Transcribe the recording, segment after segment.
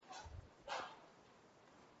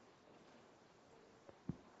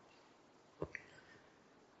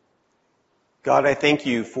God, I thank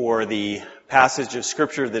you for the passage of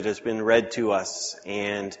Scripture that has been read to us,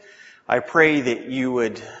 and I pray that you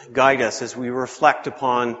would guide us as we reflect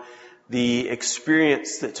upon the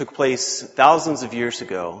experience that took place thousands of years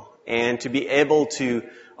ago, and to be able to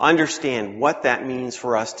understand what that means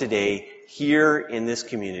for us today here in this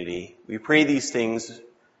community. We pray these things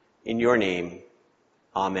in your name.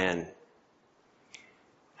 Amen.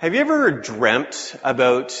 Have you ever dreamt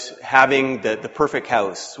about having the perfect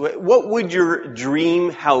house? What would your dream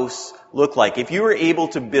house look like? If you were able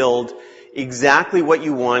to build exactly what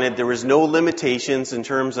you wanted, there was no limitations in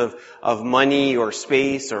terms of money or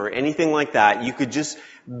space or anything like that, you could just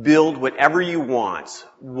build whatever you want.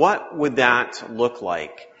 What would that look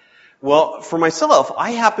like? Well, for myself,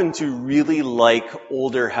 I happen to really like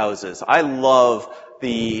older houses. I love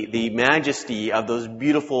the majesty of those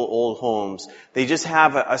beautiful old homes. They just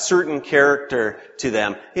have a certain character to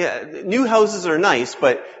them. Yeah, new houses are nice,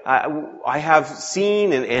 but I have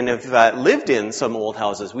seen and have lived in some old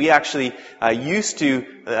houses. We actually used to,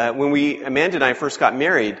 when Amanda and I first got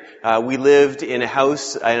married, we lived in a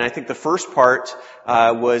house, and I think the first part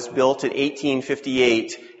was built in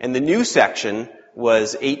 1858, and the new section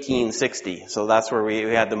was 1860. So that's where we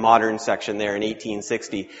had the modern section there in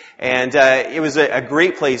 1860. And it was a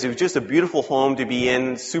great place. It was just a beautiful home to be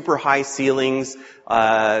in, super high ceilings,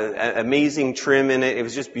 amazing trim in it. It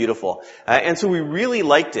was just beautiful. And so we really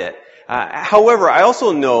liked it. However, I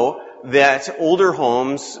also know that older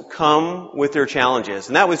homes come with their challenges.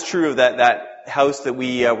 And that was true of that house that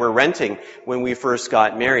we were renting when we first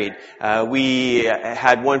got married. We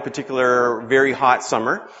had one particular very hot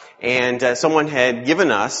summer, and someone had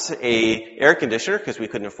given us a air conditioner because we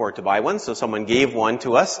couldn't afford to buy one, so someone gave one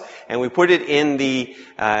to us, and we put it in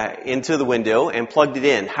into the window and plugged it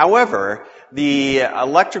in. However, the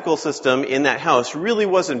electrical system in that house really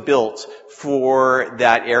wasn't built for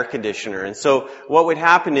that air conditioner. And so what would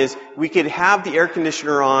happen is we could have the air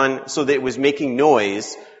conditioner on so that it was making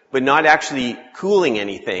noise, but not actually cooling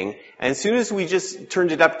anything. And as soon as we just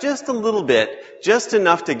turned it up just a little bit, just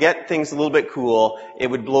enough to get things a little bit cool, it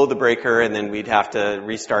would blow the breaker, and then we'd have to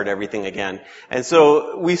restart everything again. And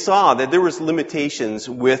so we saw that there was limitations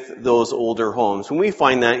with those older homes. When we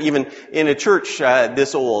find that even in a church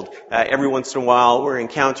this old, every once in a while we're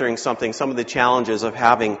encountering some of the challenges of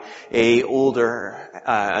having an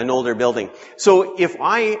older building. So if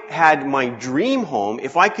I had my dream home,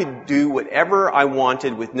 if I could do whatever I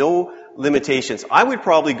wanted with no limitations, I would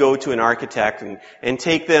probably go to an architect and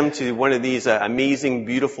take them to one of these amazing,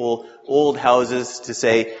 beautiful old houses to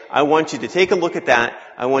say, I want you to take a look at that.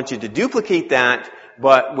 I want you to duplicate that,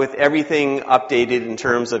 but with everything updated in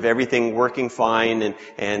terms of everything working fine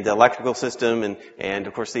and the electrical system and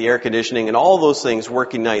of course the air conditioning and all those things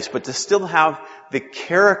working nice, but to still have the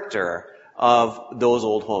character of those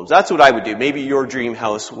old homes. That's what I would do. Maybe your dream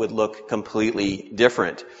house would look completely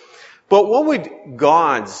different. But what would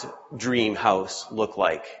God's dream house look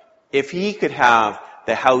like? If He could have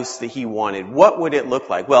the house that He wanted, what would it look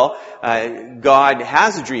like? Well, God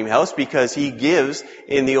has a dream house because He gives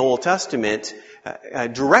in the Old Testament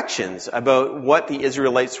directions about what the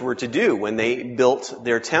Israelites were to do when they built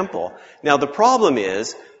their temple. Now, the problem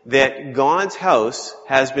is that God's house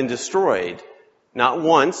has been destroyed, not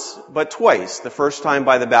once, but twice. The first time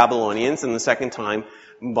by the Babylonians and the second time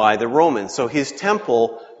by the Romans. So His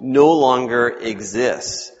temple no longer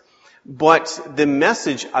exists. But the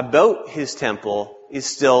message about His temple is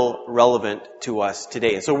still relevant to us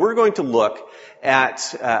today. And so we're going to look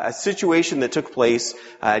at a situation that took place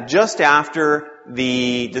just after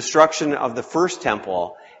the destruction of the first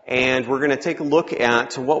temple. And we're going to take a look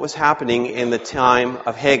at what was happening in the time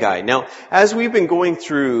of Haggai. Now, as we've been going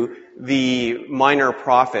through the minor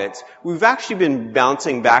prophets, we've actually been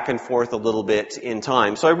bouncing back and forth a little bit in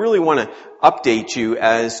time. So I really want to update you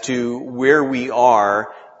as to where we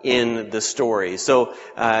are in the story. So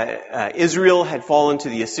Israel had fallen to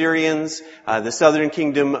the Assyrians. The southern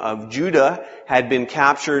kingdom of Judah had been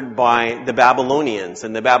captured by the Babylonians.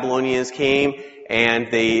 And the Babylonians came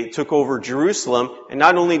and they took over Jerusalem. And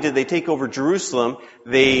not only did they take over Jerusalem,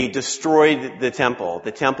 they destroyed the temple.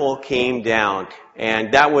 The temple came down.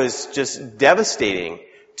 And that was just devastating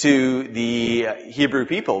to the Hebrew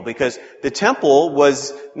people, because the temple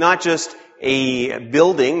was not just a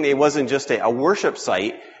building, it wasn't just a worship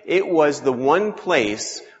site, it was the one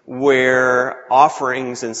place where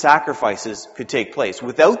offerings and sacrifices could take place.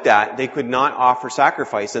 Without that, they could not offer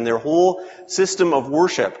sacrifice, and their whole system of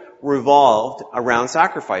worship revolved around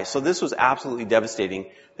sacrifice. So this was absolutely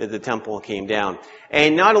devastating that the temple came down.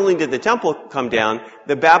 And not only did the temple come down,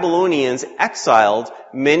 the Babylonians exiled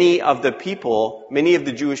many of the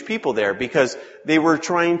Jewish people there, because they were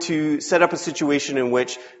trying to set up a situation in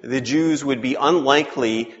which the Jews would be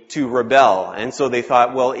unlikely to rebel. And so they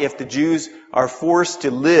thought, well, if the Jews are forced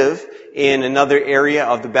to live in another area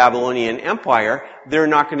of the Babylonian Empire, they're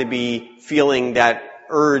not going to be feeling that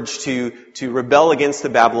urge to rebel against the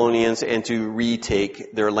Babylonians and to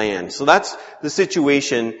retake their land. So that's the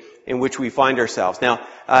situation in which we find ourselves. Now,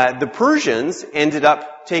 the Persians ended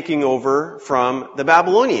up taking over from the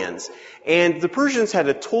Babylonians. And the Persians had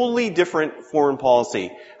a totally different foreign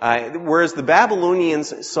policy. Whereas the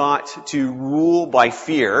Babylonians sought to rule by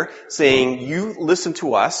fear, saying, you listen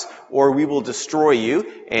to us or we will destroy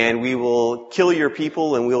you and we will kill your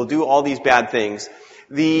people and we will do all these bad things.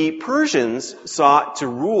 The Persians sought to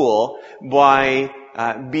rule by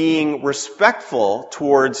being respectful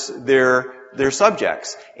towards their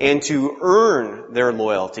subjects and to earn their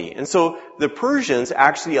loyalty. And so the Persians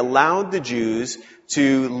actually allowed the Jews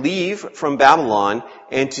to leave from Babylon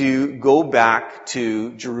and to go back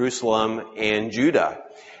to Jerusalem and Judah.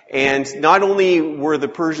 And not only were the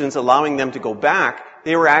Persians allowing them to go back,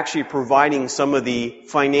 they were actually providing some of the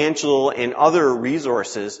financial and other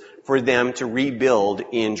resources for them to rebuild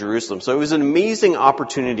in Jerusalem. So it was an amazing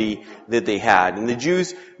opportunity that they had. And the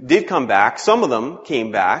Jews did come back. Some of them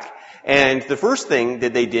came back. And the first thing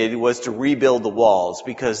that they did was to rebuild the walls,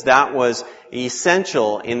 because that was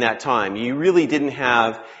essential in that time. You really didn't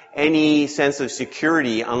have any sense of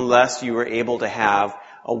security unless you were able to have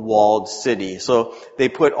a walled city. So they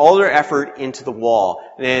put all their effort into the wall.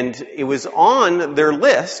 And it was on their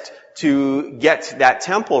list to get that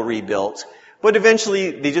temple rebuilt. But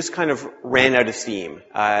eventually they just kind of ran out of steam.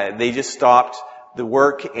 They just stopped the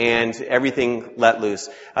work and everything let loose.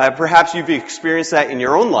 Perhaps you've experienced that in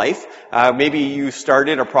your own life. Maybe you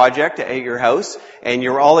started a project at your house and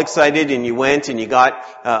you're all excited and you went and you got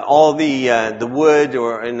all the wood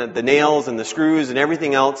and the nails and the screws and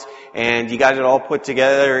everything else, and you got it all put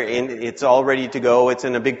together and it's all ready to go. It's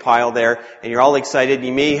in a big pile there and you're all excited.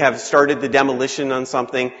 You may have started the demolition on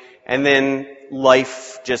something, and then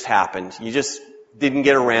life just happened. You just didn't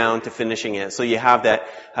get around to finishing it. So you have that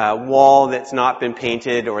wall that's not been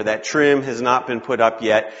painted, or that trim has not been put up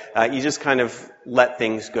yet. You just kind of let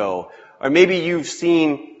things go. Or maybe you've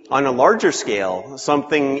seen on a larger scale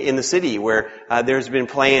something in the city where there's been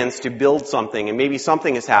plans to build something, and maybe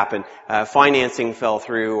something has happened. Financing fell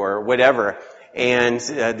through or whatever. And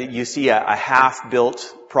you see a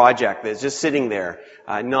half-built project that's just sitting there,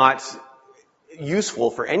 not useful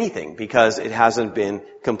for anything because it hasn't been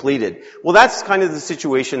completed. Well, that's kind of the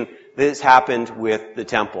situation that has happened with the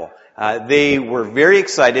temple. They were very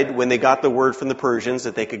excited when they got the word from the Persians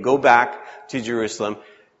that they could go back to Jerusalem.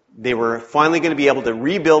 They were finally going to be able to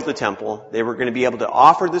rebuild the temple. They were going to be able to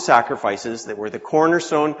offer the sacrifices that were the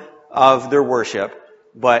cornerstone of their worship,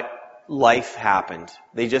 but life happened.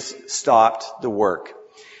 They just stopped the work.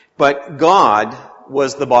 But God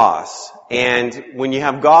was the boss. And when you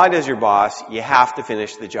have God as your boss, you have to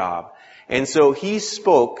finish the job. And so he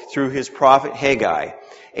spoke through his prophet Haggai.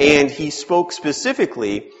 And he spoke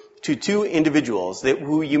specifically to two individuals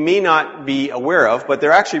who you may not be aware of, but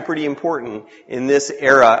they're actually pretty important in this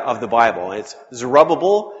era of the Bible. It's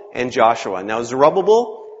Zerubbabel and Joshua. Now,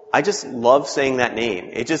 Zerubbabel, I just love saying that name.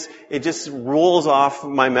 It just rolls off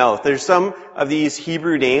my mouth. There's some of these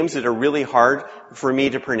Hebrew names that are really hard for me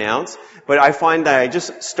to pronounce, but I find that I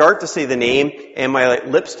just start to say the name and my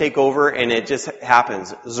lips take over and it just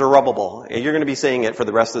happens. Zerubbabel. And you're going to be saying it for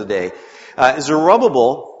the rest of the day.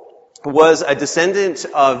 Zerubbabel was a descendant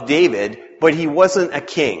of David, but he wasn't a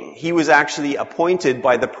king. He was actually appointed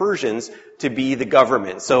by the Persians to be the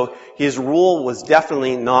government. So his rule was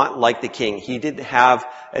definitely not like the king. He didn't have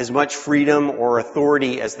as much freedom or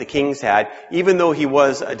authority as the kings had, even though he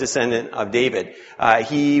was a descendant of David.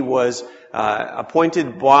 He was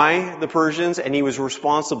appointed by the Persians, and he was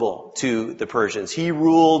responsible to the Persians. He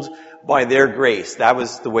ruled by their grace. That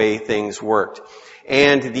was the way things worked.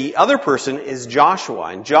 And the other person is Joshua,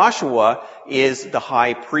 and Joshua is the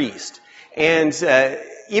high priest. And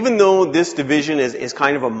even though this division is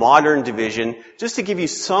kind of a modern division, just to give you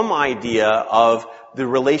some idea of the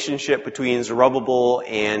relationship between Zerubbabel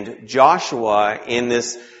and Joshua in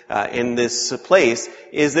this place,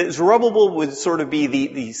 is that Zerubbabel would sort of be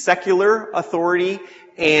the secular authority,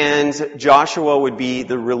 and Joshua would be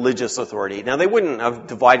the religious authority. Now, they wouldn't have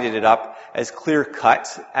divided it up as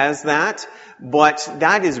clear-cut as that, but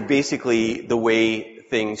that is basically the way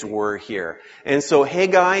things were here. And so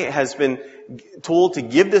Haggai has been told to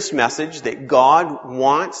give this message that God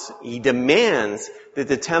wants, He demands that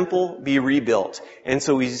the temple be rebuilt. And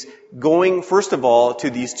so He's going, first of all,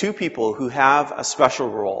 to these two people who have a special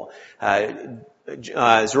role.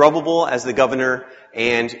 Zerubbabel as the governor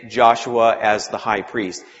and Joshua as the high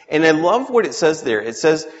priest. And I love what it says there. It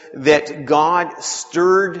says that God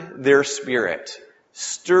stirred their spirit.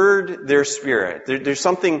 Stirred their spirit. There's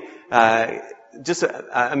something just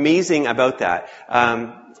amazing about that.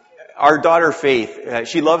 Our daughter Faith,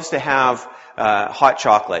 she loves to have hot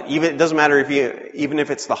chocolate. It doesn't matter even if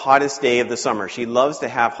it's the hottest day of the summer. She loves to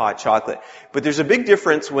have hot chocolate. But there's a big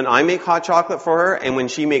difference when I make hot chocolate for her and when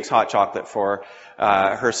she makes hot chocolate for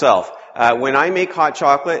herself. When I make hot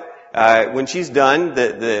chocolate, when she's done,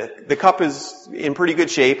 the cup is in pretty good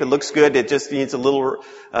shape. It looks good. It just needs a little,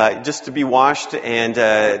 just to be washed, and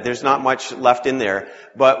there's not much left in there.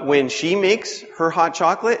 But when she makes her hot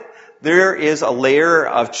chocolate, there is a layer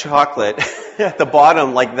of chocolate at the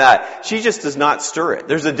bottom like that. She just does not stir it.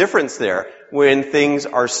 There's a difference there when things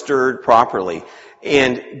are stirred properly.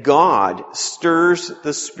 And God stirs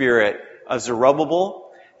the spirit of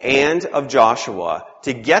Zerubbabel and of Joshua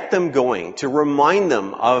to get them going, to remind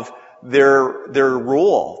them of their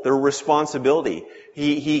role, their responsibility.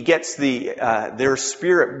 He gets their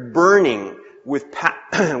spirit burning with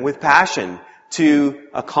passion to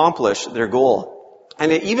accomplish their goal.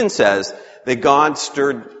 And it even says that God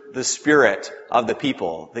stirred the spirit of the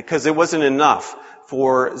people, because it wasn't enough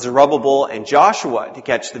for Zerubbabel and Joshua to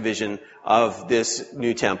catch the vision of this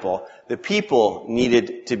new temple. The people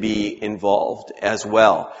needed to be involved as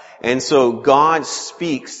well. And so God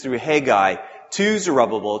speaks through Haggai to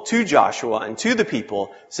Zerubbabel, to Joshua, and to the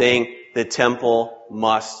people, saying the temple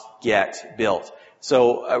must get built.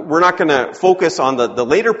 So we're not going to focus on the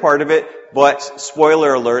later part of it, but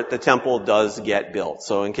spoiler alert, the temple does get built.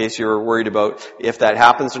 So in case you're worried about if that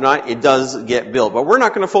happens or not, it does get built. But we're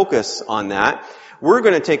not going to focus on that. We're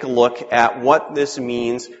going to take a look at what this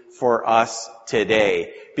means for us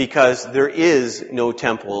today, because there is no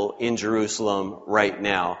temple in Jerusalem right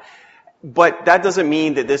now. But that doesn't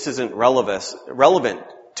mean that this isn't relevant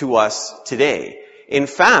to us today. In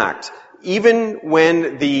fact, even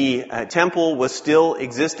when the temple was still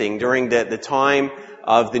existing during the time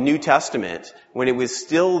of the New Testament, when it was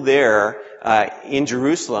still there in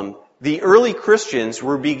Jerusalem, the early Christians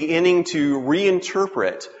were beginning to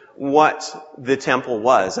reinterpret what the temple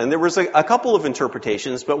was. And there was a couple of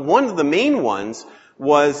interpretations, but one of the main ones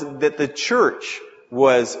was that the church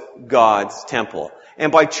was God's temple.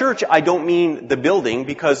 And by church, I don't mean the building,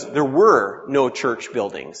 because there were no church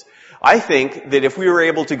buildings. I think that if we were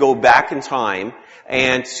able to go back in time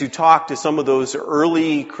and to talk to some of those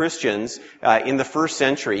early Christians in the first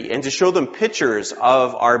century and to show them pictures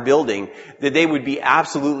of our building, that they would be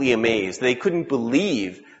absolutely amazed. They couldn't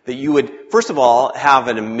believe that you would, first of all, have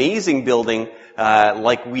an amazing building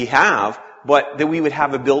like we have, but that we would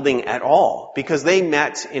have a building at all, because they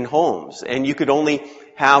met in homes, and you could only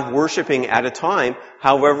have worshiping at a time,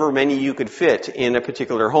 however many you could fit in a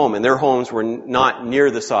particular home. And their homes were not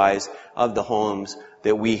near the size of the homes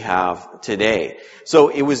that we have today. So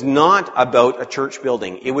it was not about a church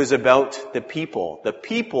building. It was about the people. The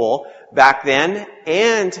people back then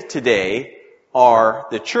and today are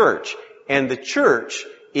the church. And the church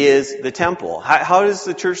is the temple. How is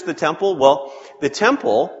the church the temple? Well, the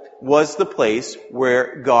temple was the place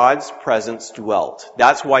where God's presence dwelt.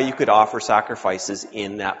 That's why you could offer sacrifices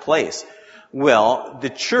in that place. Well,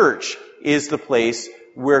 the church is the place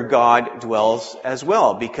where God dwells as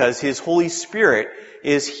well, because His Holy Spirit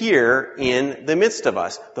is here in the midst of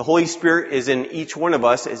us. The Holy Spirit is in each one of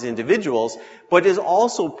us as individuals, but is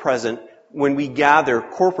also present when we gather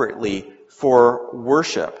corporately for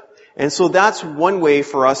worship. And so that's one way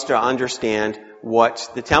for us to understand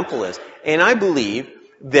what the temple is. And I believe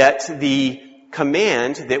that the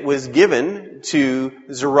command that was given to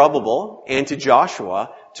Zerubbabel and to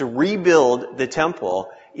Joshua to rebuild the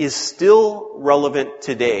temple is still relevant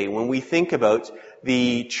today when we think about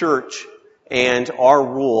the church and our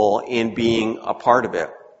role in being a part of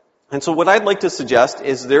it. And so what I'd like to suggest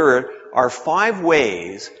is there are 5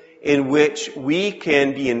 ways in which we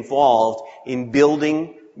can be involved in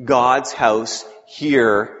building God's house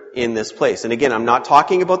here in this place. And again, I'm not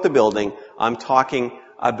talking about the building. I'm talking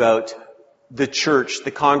about the church,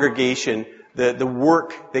 the congregation, the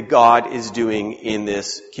work that God is doing in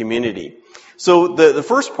this community. So the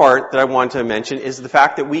first part that I want to mention is the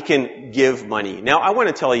fact that we can give money. Now, I want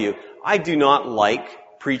to tell you, I do not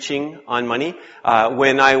like preaching on money.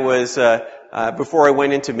 When I was, before I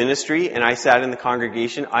went into ministry and I sat in the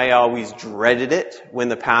congregation, I always dreaded it when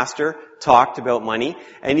the pastor talked about money.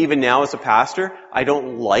 And even now as a pastor, I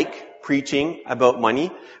don't like preaching about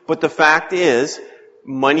money. But the fact is,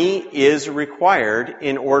 money is required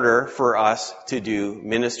in order for us to do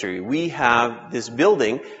ministry. We have this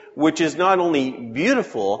building which is not only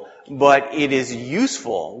beautiful, but it is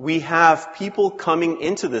useful. We have people coming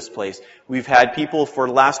into this place. We've had people for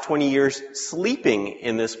the last 20 years sleeping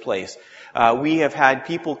in this place. We have had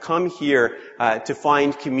people come here to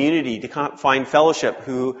find community, to find fellowship,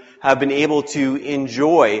 who have been able to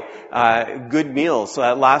enjoy good meals.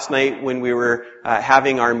 Last night when we were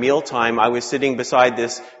having our meal time, I was sitting beside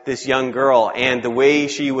this young girl, and the way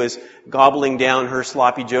she was gobbling down her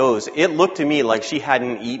sloppy joes, it looked to me like she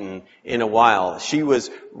hadn't eaten in a while. She was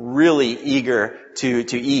really eager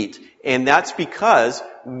to eat. And that's because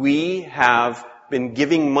we have been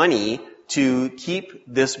giving money to keep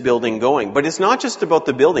this building going. But it's not just about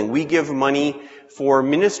the building. We give money for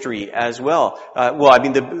ministry as well.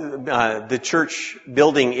 The church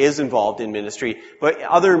building is involved in ministry, but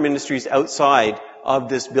other ministries outside of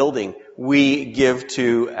this building we give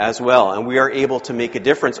to as well. And we are able to make a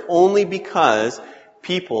difference only because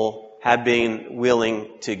people have been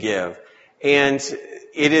willing to give. And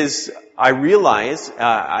it is, I realize,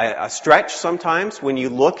 a stretch sometimes when you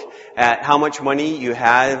look at how much money you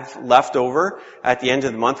have left over at the end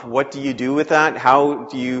of the month. What do you do with that? How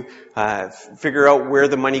do you figure out where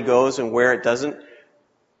the money goes and where it doesn't?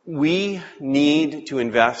 We need to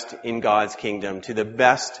invest in God's kingdom to the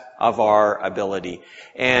best of our ability.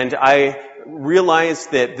 And I realize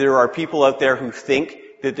that there are people out there who think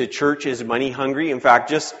that the church is money hungry. In fact,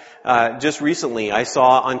 just recently I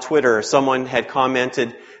saw on Twitter someone had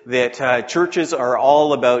commented that churches are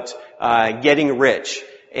all about getting rich.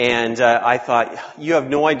 And I thought, you have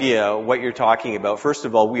no idea what you're talking about. First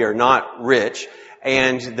of all, we are not rich,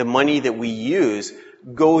 and the money that we use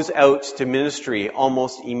goes out to ministry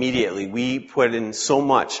almost immediately. We put in so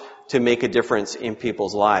much to make a difference in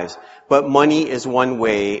people's lives. But money is one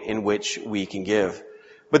way in which we can give.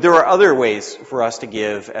 But there are other ways for us to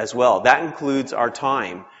give as well. That includes our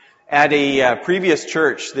time. At a previous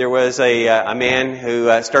church, there was a man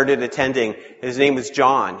who started attending. His name was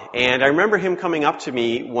John. And I remember him coming up to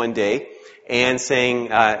me one day and saying,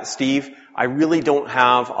 Steve, I really don't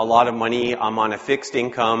have a lot of money. I'm on a fixed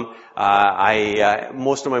income.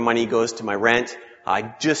 Most of my money goes to my rent.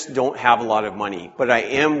 I just don't have a lot of money. But I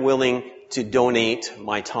am willing to donate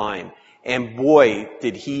my time. And boy,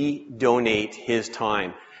 did he donate his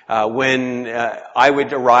time. When I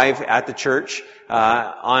would arrive at the church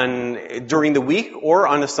during the week or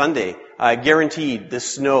on a Sunday, guaranteed the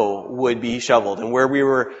snow would be shoveled. And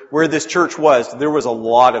where this church was, there was a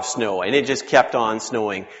lot of snow, and it just kept on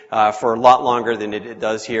snowing for a lot longer than it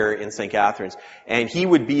does here in St. Catharines. And he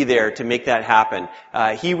would be there to make that happen.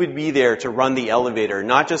 He would be there to run the elevator,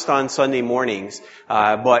 not just on Sunday mornings,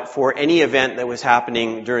 but for any event that was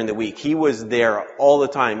happening during the week. He was there all the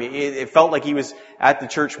time. It felt like he was at the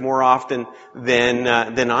church more often than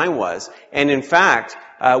I was. And in fact,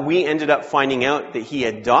 we ended up finding out that he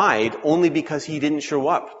had died only because he didn't show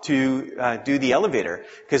up to do the elevator.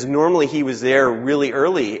 Because normally he was there really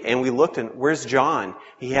early, and we looked, and where's John?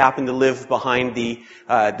 He happened to live behind the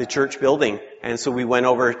church building, and so we went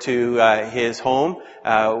over to his home,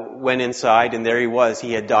 went inside, and there he was.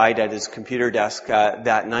 He had died at his computer desk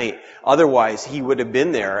that night. Otherwise, he would have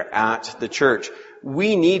been there at the church.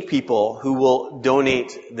 We need people who will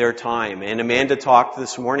donate their time. And Amanda talked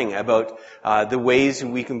this morning about the ways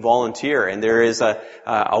we can volunteer. And there is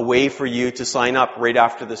a way for you to sign up right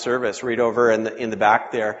after the service, right over in the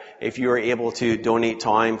back there, if you are able to donate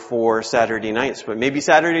time for Saturday nights. But maybe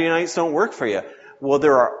Saturday nights don't work for you. Well,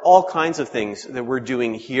 there are all kinds of things that we're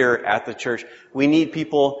doing here at the church. We need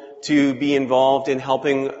people to be involved in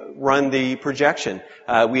helping run the projection.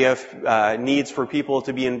 We have needs for people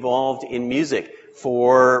to be involved in music,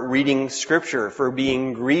 for reading scripture, for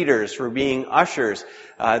being greeters, for being ushers.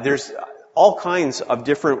 There's all kinds of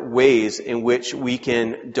different ways in which we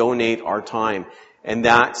can donate our time, and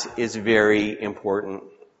that is very important.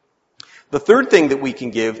 The third thing that we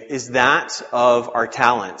can give is that of our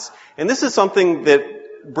talents. And this is something that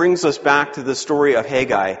brings us back to the story of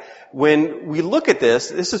Haggai. When we look at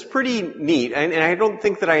this is pretty neat, and I don't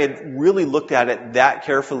think that I had really looked at it that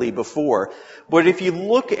carefully before. But if you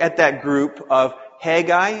look at that group of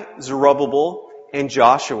Haggai, Zerubbabel, and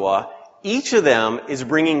Joshua, each of them is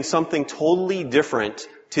bringing something totally different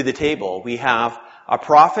to the table. We have a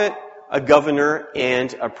prophet, a governor,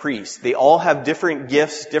 and a priest. They all have different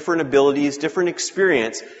gifts, different abilities, different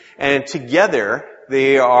experience, and together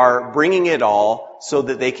they are bringing it all so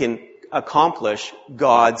that they can accomplish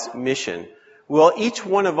God's mission. Well, each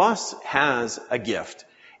one of us has a gift.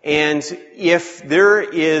 And if there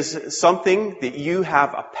is something that you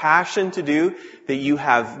have a passion to do, that you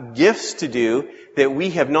have gifts to do, that we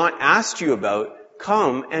have not asked you about,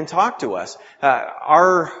 come and talk to us.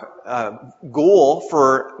 Our goal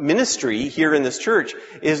for ministry here in this church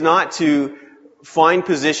is not to find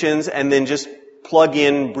positions and then just plug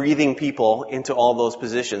in breathing people into all those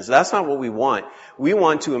positions. That's not what we want. We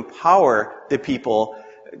want to empower the people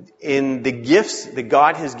in the gifts that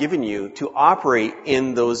God has given you to operate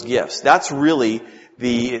in those gifts. That's really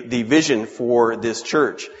the vision for this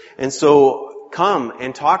church. And so come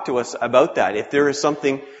and talk to us about that. If there is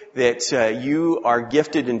something that you are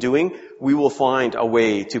gifted in doing, we will find a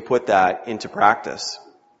way to put that into practice.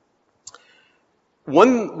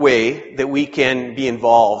 One way that we can be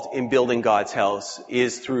involved in building God's house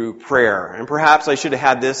is through prayer. And perhaps I should have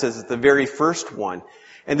had this as the very first one.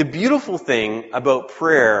 And the beautiful thing about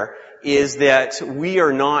prayer is that we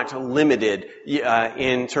are not limited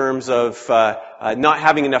in terms of not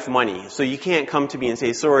having enough money. So you can't come to me and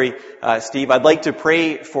say, sorry, Steve, I'd like to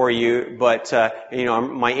pray for you, but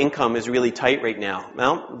my income is really tight right now.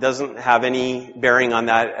 Well, it doesn't have any bearing on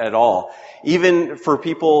that at all. Even for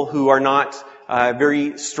people who are not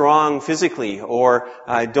very strong physically or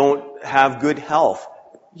don't have good health,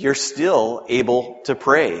 you're still able to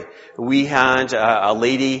pray. We had a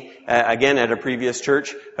lady, again at a previous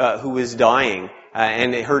church, who was dying.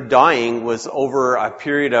 And her dying was over a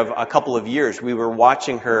period of a couple of years. We were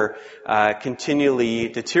watching her continually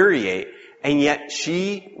deteriorate. And yet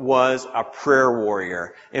she was a prayer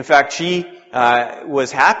warrior. In fact, she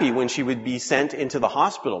was happy when she would be sent into the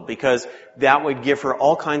hospital because that would give her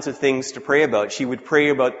all kinds of things to pray about. She would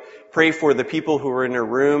pray for the people who were in her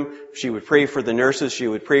room. She would pray for the nurses. She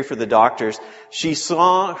would pray for the doctors. She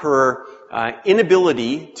saw her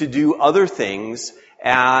inability to do other things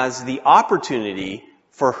as the opportunity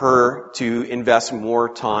for her to invest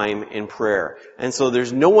more time in prayer. And so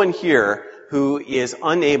there's no one here who is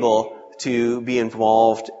unable to be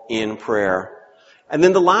involved in prayer. And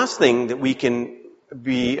then the last thing that we can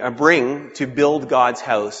bring to build God's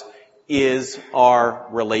house is our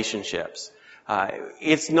relationships.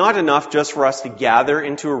 It's not enough just for us to gather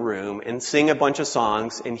into a room and sing a bunch of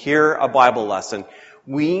songs and hear a Bible lesson.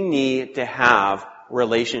 We need to have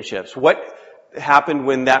relationships. What happened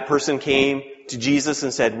when that person came to Jesus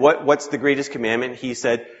and said, what's the greatest commandment? He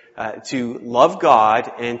said, to love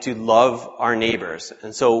God and to love our neighbors.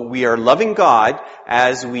 And so we are loving God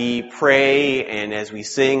as we pray and as we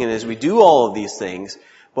sing and as we do all of these things,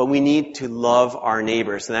 but we need to love our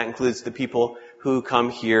neighbors, and that includes the people who come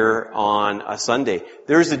here on a Sunday.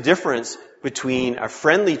 There's a difference between a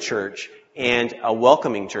friendly church and a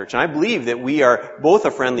welcoming church. And I believe that we are both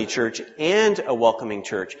a friendly church and a welcoming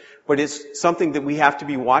church, but it's something that we have to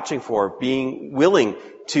be watching for, being willing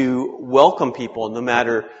to welcome people no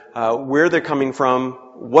matter where they're coming from,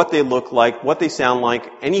 what they look like, what they sound like,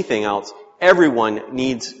 anything else. Everyone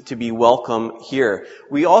needs to be welcome here.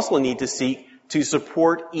 We also need to seek to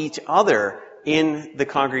support each other in the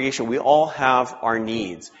congregation. We all have our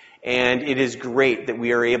needs. And it is great that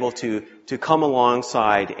we are able to come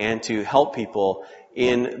alongside and to help people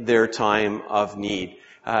in their time of need.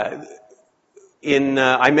 I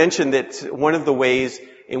mentioned that one of the ways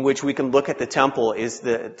in which we can look at the temple is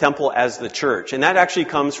the temple as the church. And that actually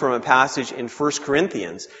comes from a passage in 1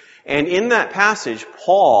 Corinthians. And in that passage,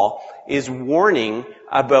 Paul is warning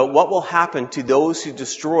about what will happen to those who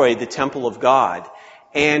destroy the temple of God.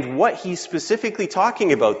 And what he's specifically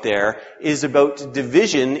talking about there is about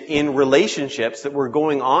division in relationships that were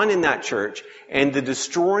going on in that church. And the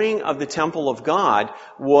destroying of the temple of God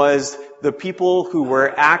was the people who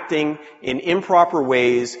were acting in improper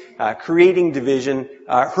ways, creating division,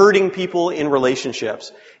 hurting people in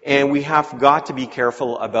relationships. And we have got to be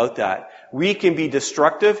careful about that. We can be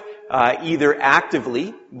destructive either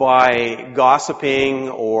actively by gossiping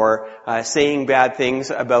or saying bad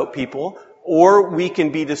things about people, or we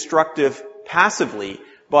can be destructive passively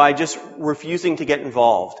by just refusing to get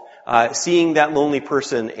involved, seeing that lonely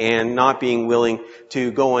person and not being willing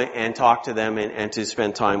to go and talk to them and to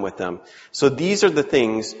spend time with them. So these are the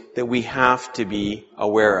things that we have to be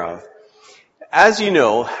aware of. As you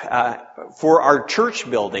know, for our church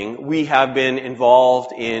building, we have been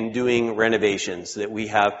involved in doing renovations. That we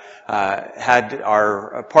have had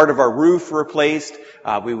our part of our roof replaced.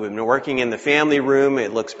 We've been working in the family room.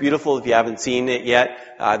 It looks beautiful if you haven't seen it yet.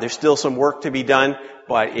 There's still some work to be done,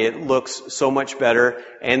 but it looks so much better.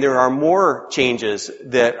 And there are more changes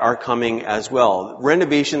that are coming as well.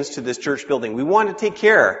 Renovations to this church building. We want to take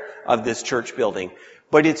care of this church building,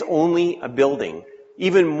 but it's only a building.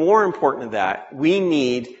 even more important than that, we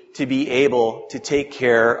need to be able to take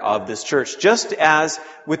care of this church. Just as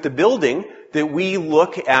with the building, that we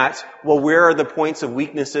look at, well, where are the points of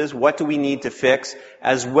weaknesses? What do we need to fix?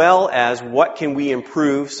 As well as what can we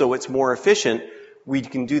improve so it's more efficient? We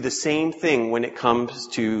can do the same thing when it comes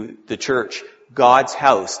to the church, God's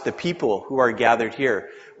house, the people who are gathered here.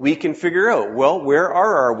 We can figure out, well, where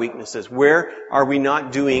are our weaknesses? Where are we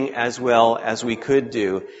not doing as well as we could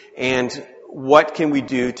do? And what can we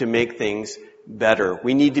do to make things better?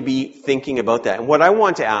 We need to be thinking about that. And what I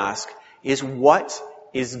want to ask is, what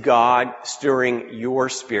is God stirring your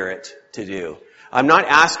spirit to do? I'm not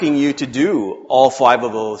asking you to do all 5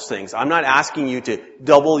 of those things. I'm not asking you to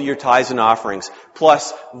double your tithes and offerings,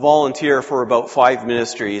 plus volunteer for about 5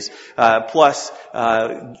 ministries, plus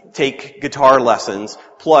take guitar lessons,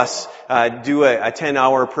 plus do a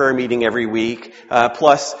 10-hour prayer meeting every week,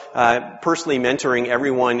 plus personally mentoring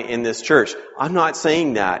everyone in this church. I'm not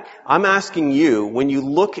saying that. I'm asking you, when you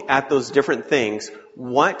look at those different things,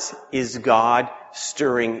 what is God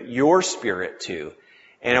stirring your spirit to?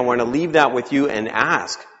 And I want to leave that with you and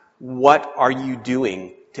ask, what are you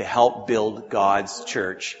doing to help build God's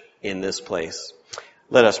church in this place?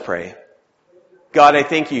 Let us pray. God, I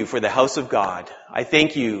thank you for the house of God. I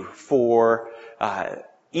thank you for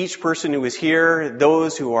each person who is here,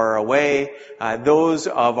 those who are away, those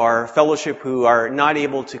of our fellowship who are not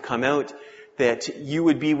able to come out, that you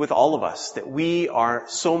would be with all of us, that we are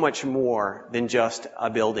so much more than just a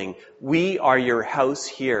building. We are your house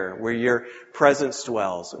here, where your presence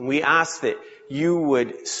dwells. And we ask that you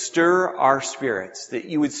would stir our spirits, that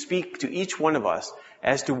you would speak to each one of us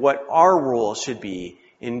as to what our role should be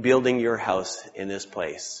in building your house in this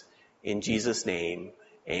place. In Jesus' name,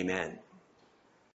 amen.